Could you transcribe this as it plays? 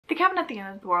Cabin at the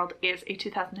End of the World is a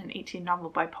 2018 novel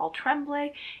by Paul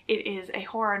Tremblay. It is a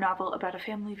horror novel about a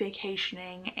family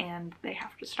vacationing and they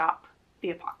have to stop the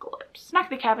apocalypse.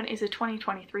 Knock the Cabin is a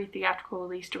 2023 theatrical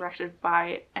release directed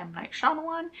by M. Night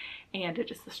Shyamalan, and it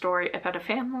is the story about a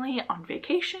family on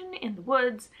vacation in the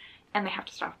woods and they have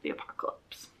to stop the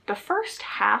apocalypse. The first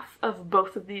half of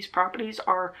both of these properties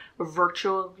are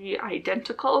virtually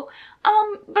identical,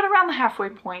 but around the halfway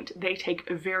point they take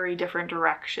very different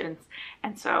directions,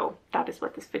 and so that is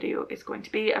what this video is going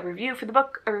to be. A review for the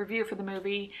book, a review for the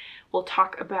movie. We'll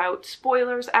talk about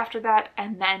spoilers after that,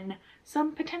 and then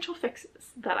some potential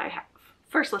fixes that I have.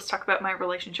 First, let's talk about my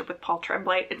relationship with Paul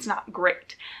Tremblay. It's not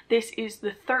great. This is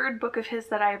the third book of his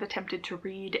that I have attempted to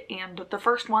read, and the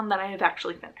first one that I have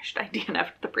actually finished. I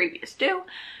DNF'd the previous two.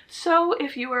 So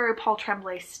if you are a Paul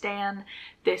Tremblay stan,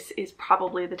 this is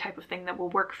probably the type of thing that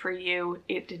will work for you.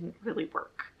 It didn't really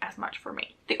work as much for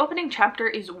me. The opening chapter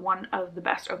is one of the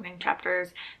best opening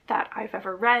chapters that I've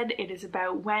ever read. It is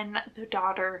about Wen, the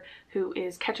daughter, who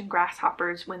is catching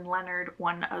grasshoppers when Leonard,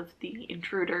 one of the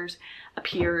intruders,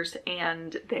 appears,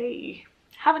 and they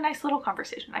have a nice little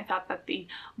conversation. I thought that the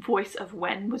voice of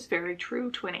Wen was very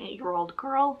true to an 8-year-old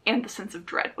girl, and the sense of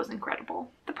dread was incredible.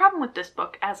 The problem with this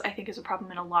book, as I think is a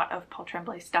problem in a lot of Paul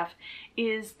Tremblay stuff,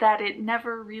 is that it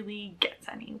never really gets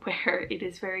anywhere. It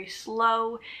is very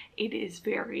slow, it is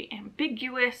very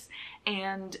ambiguous,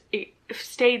 and it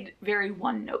stayed very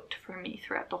one note for me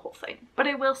throughout the whole thing. But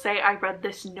I will say I read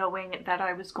this knowing that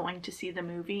I was going to see the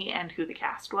movie and who the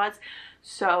cast was,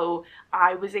 so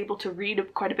I was able to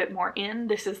read quite a bit more in.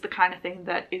 This is the kind of thing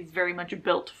that is very much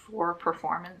built for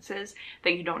performances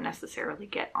that you don't necessarily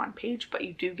get on page, but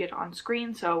you do get on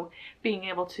screen, so being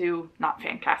able to not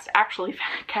fan cast, actually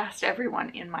fan cast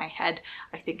everyone in my head,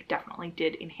 I think definitely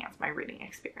did enhance my reading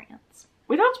experience.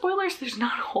 Without spoilers, there's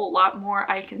not a whole lot more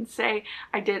I can say.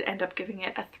 I did end up giving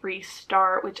it a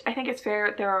 3-star, which I think is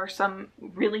fair. There are some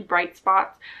really bright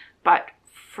spots, but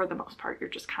for the most part, you're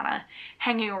just kind of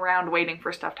hanging around waiting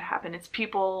for stuff to happen. It's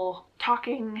people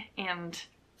talking and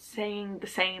saying the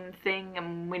same thing,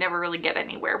 and we never really get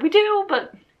anywhere. We do,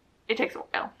 but it takes a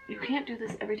while. You can't do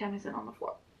this every time you sit on the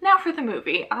floor. Now for the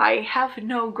movie. I have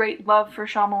no great love for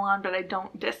Shyamalan, but I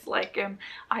don't dislike him.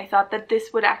 I thought that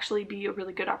this would actually be a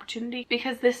really good opportunity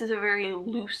because this is a very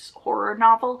loose horror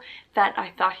novel that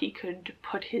I thought he could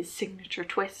put his signature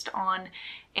twist on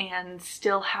and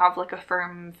still have like a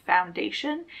firm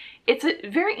foundation. It's a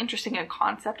very interesting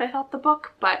concept, I thought, the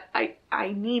book, but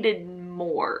I needed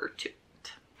more to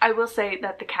it. I will say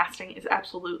that the casting is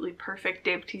absolutely perfect.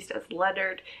 Dave Bautista as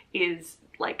Leonard is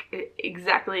like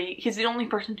exactly, he's the only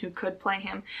person who could play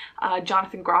him.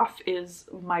 Jonathan Groff is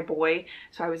my boy,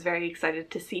 so I was very excited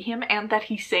to see him, and that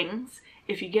he sings.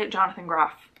 If you get Jonathan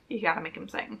Groff, you gotta make him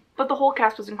sing. But the whole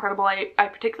cast was incredible. I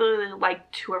particularly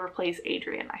liked whoever plays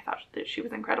Adrian. I thought that she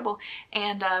was incredible.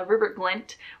 And Rupert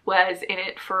Grint was in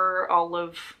it for all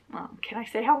of, can I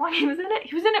say how long he was in it?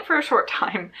 He was in it for a short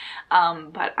time,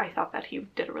 but I thought that he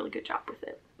did a really good job with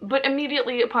it. But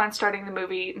immediately upon starting the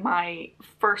movie, my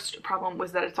first problem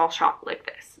was that it's all shot like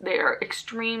this. They are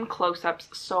extreme close-ups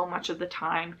so much of the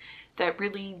time that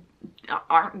really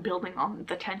aren't building on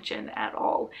the tension at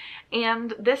all.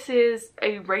 And this is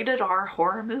a rated R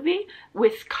horror movie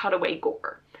with cutaway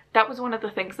gore. That was one of the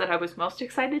things that I was most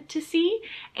excited to see,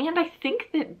 and I think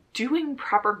that doing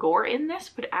proper gore in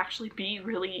this would actually be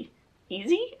really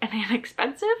easy and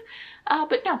inexpensive,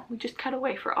 but no, we just cut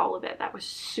away for all of it. That was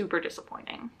super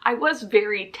disappointing. I was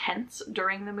very tense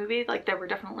during the movie. Like, there were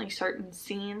definitely certain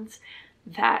scenes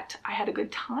that I had a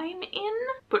good time in,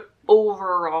 but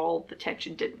overall the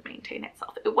tension didn't maintain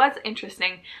itself. It was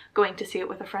interesting going to see it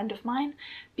with a friend of mine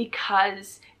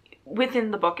because within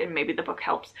the book, and maybe the book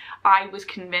helps, I was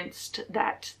convinced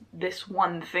that this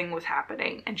one thing was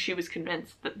happening and she was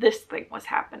convinced that this thing was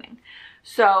happening.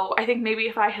 So I think maybe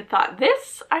if I had thought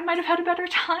this, I might have had a better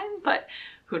time, but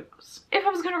who knows. If I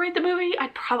was going to rate the movie,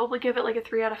 I'd probably give it like a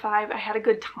 3 out of 5. I had a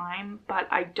good time, but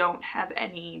I don't have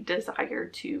any desire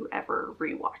to ever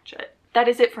rewatch it. That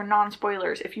is it for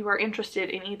non-spoilers. If you are interested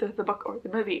in either the book or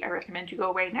the movie, I recommend you go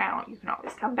away now. You can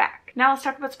always come back. Now let's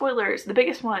talk about spoilers. The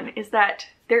biggest one is that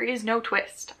there is no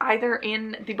twist, either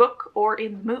in the book or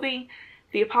in the movie.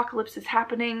 The apocalypse is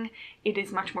happening. It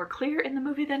is much more clear in the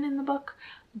movie than in the book,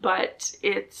 but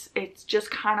it's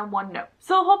just kind of one note.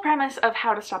 So the whole premise of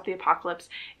How to Stop the Apocalypse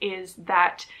is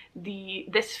that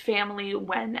this family,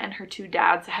 Wen and her 2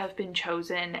 dads, have been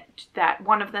chosen, that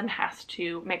one of them has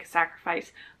to make a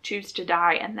sacrifice, choose to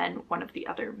die, and then one of the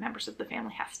other members of the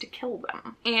family has to kill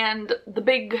them. And the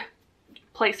big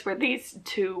place where these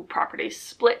two properties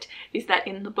split is that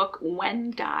in the book,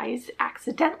 Wen dies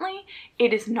accidentally.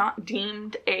 It is not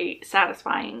deemed a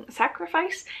satisfying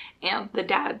sacrifice, and the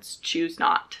dads choose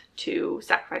not to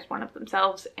sacrifice one of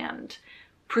themselves, and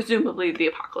presumably the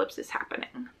apocalypse is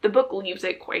happening. The book leaves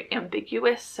it quite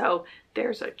ambiguous, so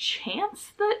there's a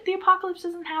chance that the apocalypse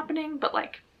isn't happening, but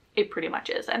like, it pretty much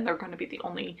is, and they're going to be the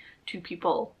only two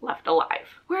people left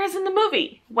alive. Whereas in the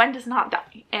movie, Wen does not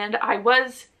die, and I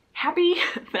was happy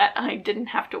that I didn't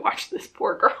have to watch this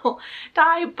poor girl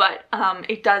die, but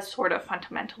it does sort of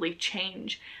fundamentally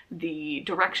change the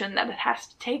direction that it has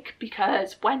to take,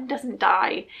 because Wen doesn't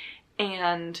die,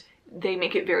 and they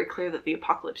make it very clear that the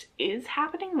apocalypse is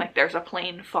happening. Like, there's a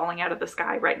plane falling out of the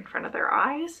sky right in front of their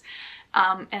eyes.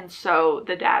 And so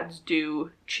the dads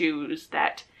do choose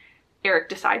that Eric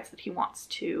decides that he wants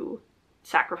to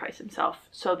sacrifice himself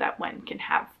so that Wen can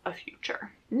have a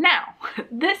future. Now,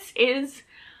 this is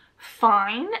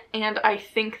fine, and I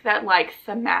think that, like,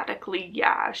 thematically,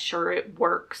 yeah, sure, it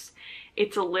works.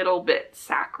 It's a little bit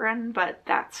saccharine, but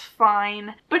that's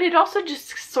fine. But it also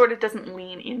just sort of doesn't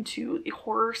lean into the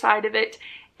horror side of it,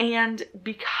 and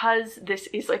because this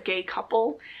is a gay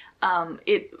couple,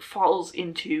 it falls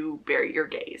into bury your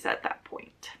gays at that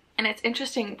point. And it's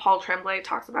interesting, Paul Tremblay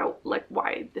talks about like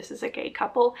why this is a gay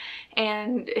couple,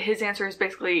 and his answer is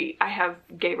basically, I have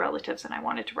gay relatives and I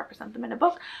wanted to represent them in a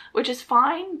book, which is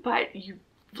fine, but you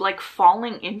like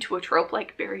falling into a trope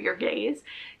like bury your gays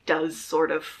does sort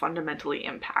of fundamentally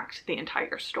impact the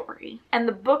entire story. And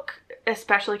the book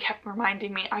especially kept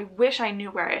reminding me, I wish I knew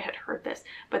where I had heard this,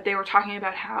 but they were talking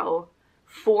about how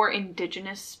for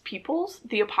Indigenous peoples,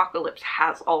 the apocalypse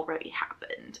has already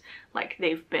happened. Like,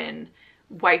 they've been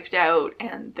wiped out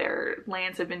and their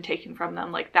lands have been taken from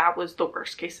them. Like, that was the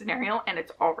worst case scenario, and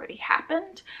it's already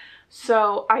happened.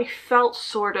 So I felt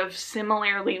sort of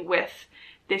similarly with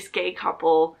this gay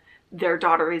couple. Their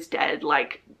daughter is dead.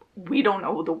 Like, we don't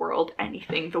owe the world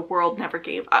anything. The world never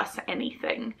gave us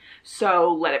anything,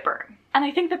 so let it burn. And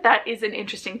I think that that is an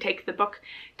interesting take. The book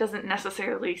doesn't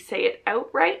necessarily say it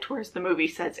outright, whereas the movie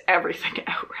says everything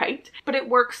outright. But it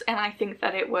works, and I think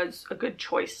that it was a good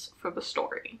choice for the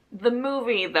story. The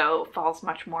movie, though, falls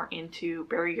much more into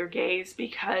bury your gays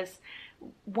because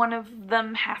one of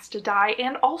them has to die,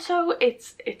 and also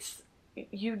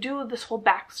you do this whole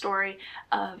backstory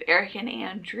of Eric and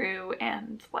Andrew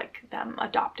and like them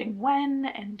adopting Wen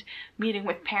and meeting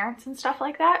with parents and stuff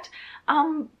like that.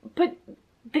 But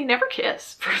they never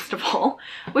kiss, first of all,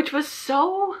 which was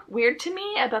so weird to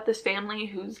me about this family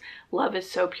whose love is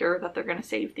so pure that they're going to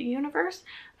save the universe,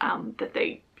 that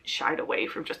they shied away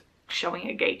from just showing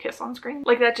a gay kiss on screen.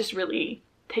 Like, that just really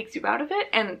takes you out of it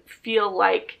and feel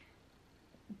like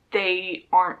they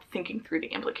aren't thinking through the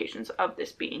implications of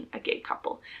this being a gay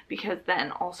couple, because then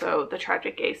also the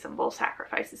tragic gay symbol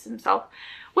sacrifices himself,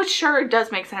 which sure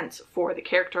does make sense for the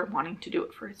character wanting to do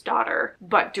it for his daughter,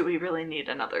 but do we really need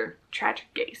another tragic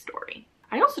gay story?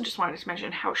 I also just wanted to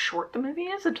mention how short the movie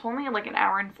is. It's only like an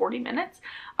hour and 40 minutes,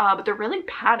 but they're really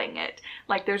padding it.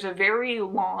 Like, there's a very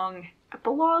long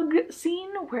epilogue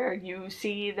scene where you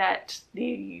see that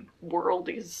the world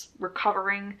is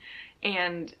recovering,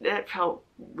 and that felt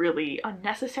really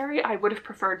unnecessary. I would have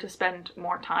preferred to spend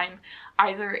more time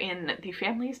either in the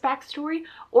family's backstory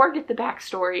or get the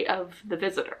backstory of the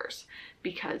visitors,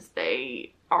 because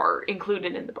they are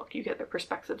included in the book. You get their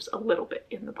perspectives a little bit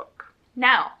in the book.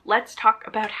 Now, let's talk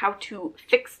about how to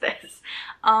fix this.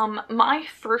 My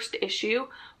first issue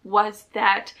was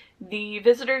that the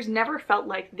visitors never felt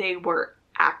like they were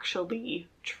actually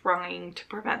trying to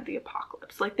prevent the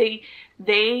apocalypse. Like,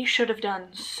 they should have done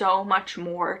so much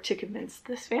more to convince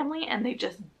this family, and they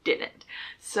just didn't.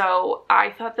 So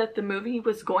I thought that the movie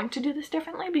was going to do this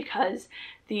differently, because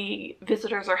the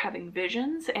visitors are having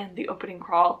visions, and the opening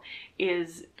crawl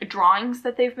is drawings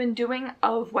that they've been doing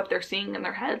of what they're seeing in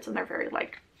their heads, and they're very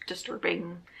like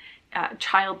disturbing,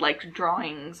 childlike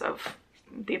drawings of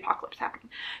the apocalypse happening.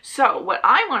 So what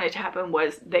I wanted to happen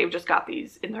was they just got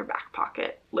these in their back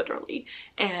pocket, literally,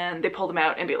 and they pull them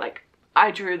out and be like,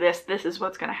 I drew this, this is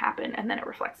what's going to happen, and then it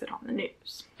reflects it on the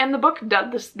news. And the book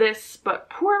does this but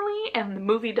poorly, and the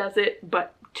movie does it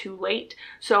but too late.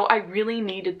 So I really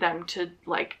needed them to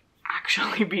like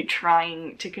actually be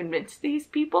trying to convince these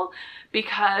people,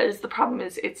 because the problem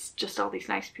is it's just all these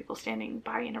nice people standing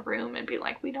by in a room and be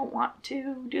like, we don't want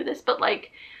to do this. But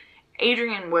like,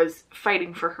 Adrienne was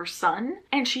fighting for her son,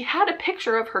 and she had a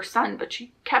picture of her son, but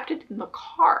she kept it in the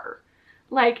car.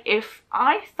 Like, if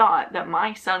I thought that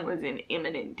my son was in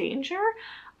imminent danger,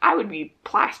 I would be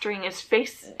plastering his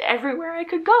face everywhere I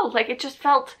could go. Like, it just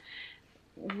felt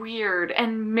weird,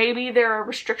 and maybe there are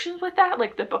restrictions with that.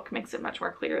 Like, the book makes it much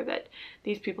more clear that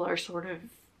these people are sort of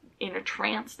in a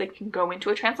trance. They can go into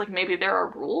a trance. Like, maybe there are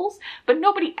rules, but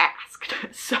nobody asked.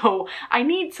 So I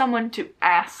need someone to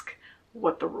ask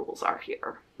what the rules are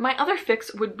here. My other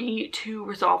fix would be to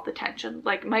resolve the tension.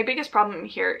 Like, my biggest problem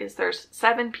here is there's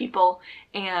 7 people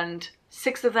and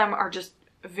 6 of them are just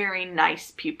very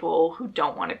nice people who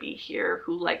don't want to be here,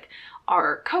 who like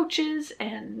are coaches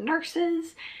and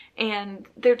nurses, and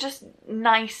they're just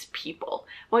nice people.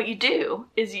 What you do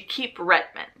is you keep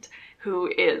Redmond,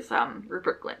 who is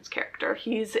Rupert Grint's character.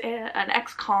 He's an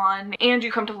ex-con, and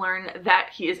you come to learn that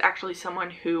he is actually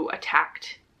someone who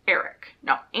attacked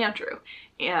Andrew,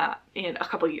 in a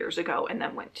couple years ago, and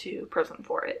then went to prison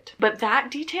for it. But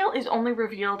that detail is only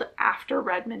revealed after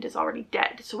Redmond is already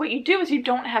dead. So what you do is you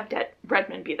don't have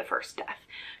Redmond be the first death.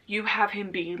 You have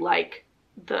him be like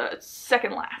the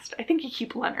second last. I think you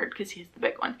keep Leonard because he's the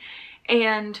big one.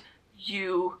 And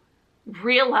you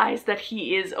realize that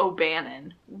he is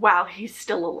O'Bannon while he's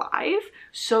still alive,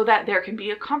 so that there can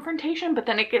be a confrontation, but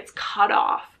then it gets cut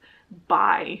off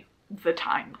by the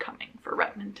time coming for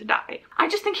Redmond to die. I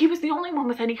just think he was the only one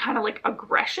with any kind of like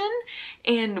aggression,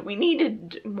 and we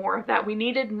needed more of that. We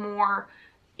needed more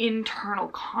internal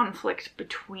conflict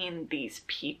between these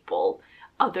people,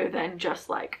 other than just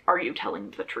like, are you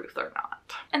telling the truth or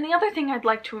not? And the other thing I'd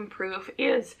like to improve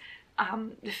is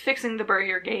fixing the Bury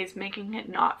Your Gaze, making it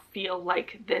not feel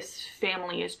like this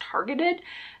family is targeted.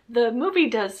 The movie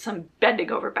does some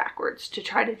bending over backwards to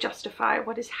try to justify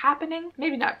what is happening.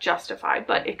 Maybe not justify,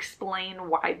 but explain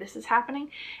why this is happening.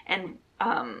 And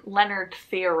Leonard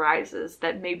theorizes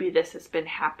that maybe this has been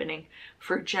happening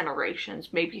for generations.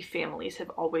 Maybe families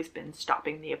have always been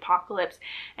stopping the apocalypse.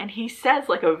 And he says,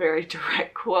 like a very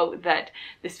direct quote, that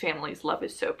this family's love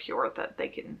is so pure that they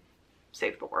can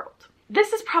save the world.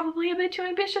 This is probably a bit too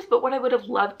ambitious, but what I would have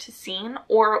loved to seen,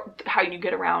 or how you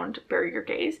get around Bury Your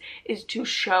Gaze, is to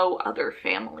show other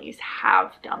families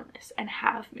have done this and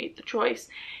have made the choice,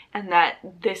 and that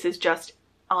this is just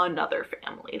another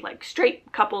family. Like, straight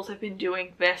couples have been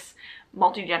doing this,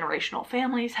 multi-generational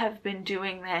families have been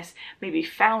doing this, maybe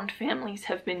found families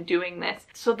have been doing this,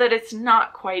 so that it's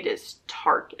not quite as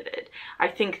targeted. I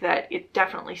think that it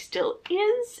definitely still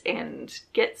is, and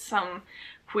get some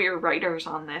queer writers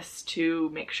on this to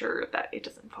make sure that it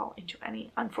doesn't fall into any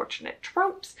unfortunate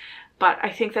tropes. But I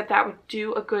think that that would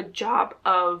do a good job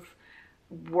of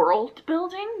world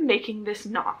building, making this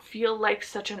not feel like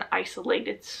such an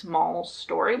isolated small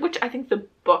story, which I think the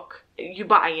book you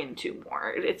buy into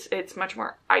more. It's much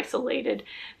more isolated.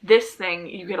 This thing,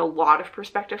 you get a lot of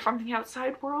perspective from the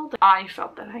outside world. I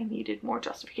felt that I needed more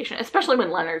justification, especially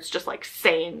when Leonard's just like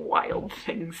saying wild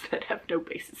things that have no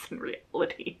basis in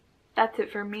reality. That's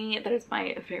it for me. That is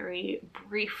my very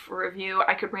brief review.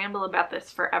 I could ramble about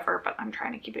this forever, but I'm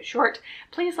trying to keep it short.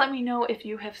 Please let me know if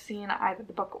you have seen either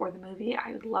the book or the movie.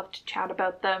 I would love to chat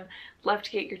about them. Love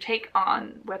to get your take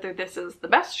on whether this is the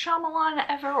best Shyamalan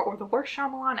ever or the worst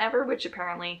Shyamalan ever, which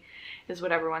apparently is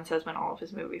what everyone says when all of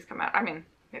his movies come out. I mean,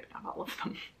 maybe not all of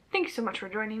them. Thank you so much for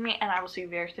joining me, and I will see you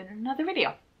very soon in another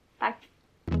video. Bye.